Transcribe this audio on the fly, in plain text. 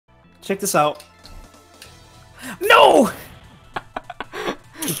Check this out. No!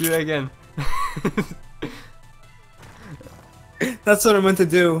 Do that again. That's what I meant to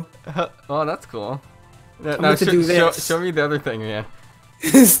do. Oh, that's cool. I Now meant to do this. show me the other thing, man.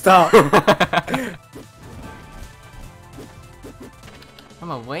 Stop. I'm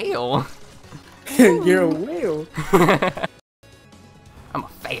a whale. You're a whale. I'm a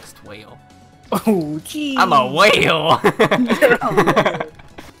fast whale. Oh, gee. I'm a whale. You're a whale.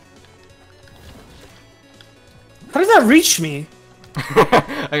 How does that reach me?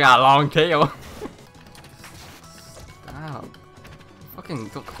 I got a long tail. Stop. Fucking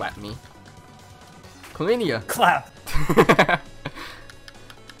don't clap me. Chlamydia. Clap.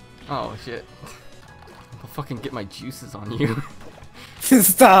 Oh shit. I'll fucking get my juices on you.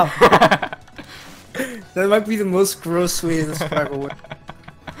 Stop. That might be the most gross way to describe a whale.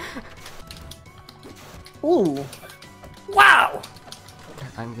 Ooh. Wow.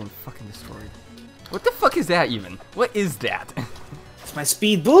 God, I'm getting fucking destroyed. What the fuck is that even? What is that? It's my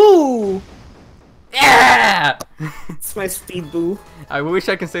speed boo. Yeah! It's my speed boo. I wish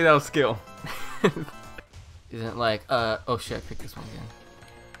I could say that was skill. Isn't it like, oh shit, I picked this one again.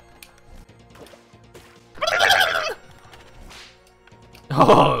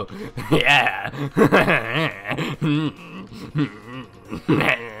 Oh, yeah!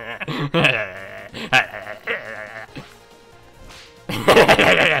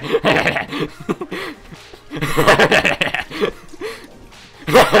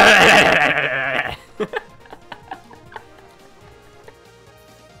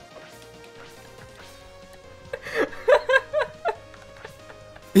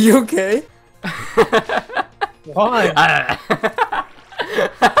 You okay? Why?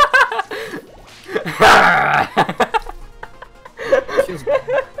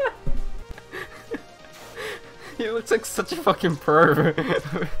 He looks like such a fucking perv.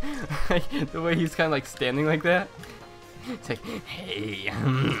 Like, the way he's kind of like standing like that. It's like, hey.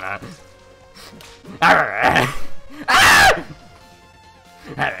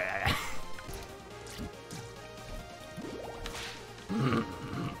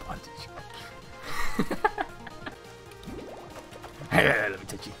 Let me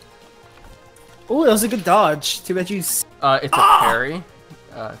touch you. Oh, that was a good dodge. Too bad you. It's a parry.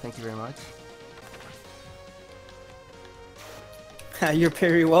 Thank you very much. You're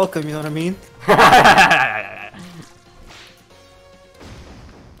very welcome. You know what I mean?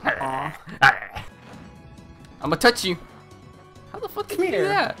 I'm gonna touch you. How the fuck can you do here.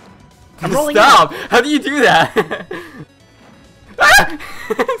 that? I'm rolling Stop! How do you do that?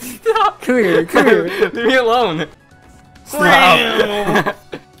 Stop! Come here. Come here. Leave me alone. Stop.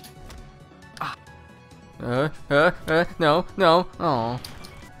 No, no. Oh.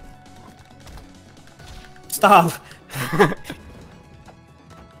 Stop.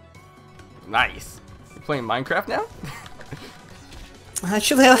 Nice. You playing Minecraft now?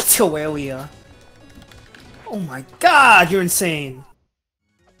 Actually, I like to whale ya. Oh my god, you're insane.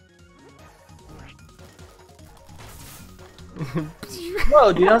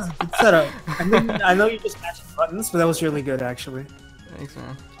 Whoa, dude, that was a good setup. I know you just mashed buttons, but that was really good, actually. Thanks,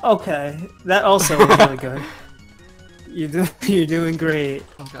 man. Okay, that also was really good. You're doing great.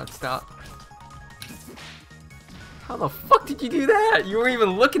 Oh god, stop. How the fuck did you do that? You weren't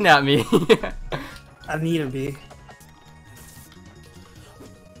even looking at me. I need to be.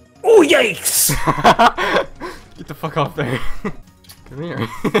 Oh, yikes! Get the fuck off there. Come here.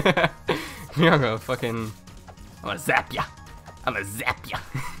 Come here, I'm gonna zap ya. I'm gonna zap ya.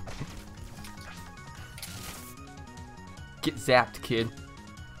 Get zapped, kid.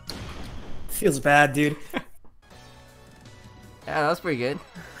 Feels bad, dude. Yeah, that was pretty good.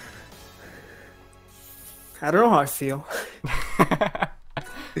 I don't know how I feel.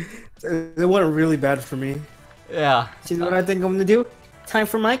 It went really bad for me. Yeah. See what I think I'm gonna do? Time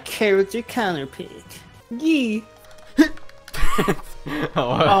for my character counter pick. Yee!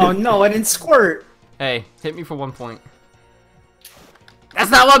 Oh no, I didn't squirt! Hey, hit me for 1 point.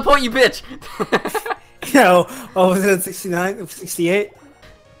 That's not 1 point, you bitch! No, oh, was it 69? 68?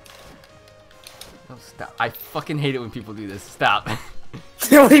 Oh, stop. I fucking hate it when people do this. Stop.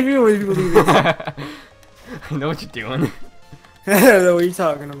 What do you mean when people do this? I know what you're doing. I don't know what you're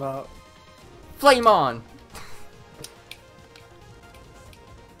talking about. Flame on!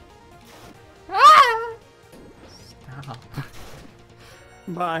 Ah! Stop.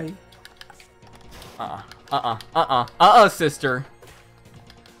 Bye. Sister.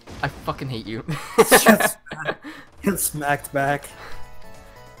 I fucking hate you. Get smacked back.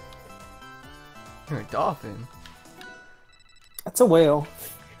 You're a dolphin. That's a whale.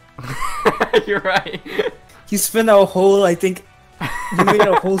 You're right. You spent a whole, I think, You made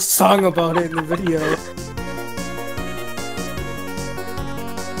a whole song about it in the video.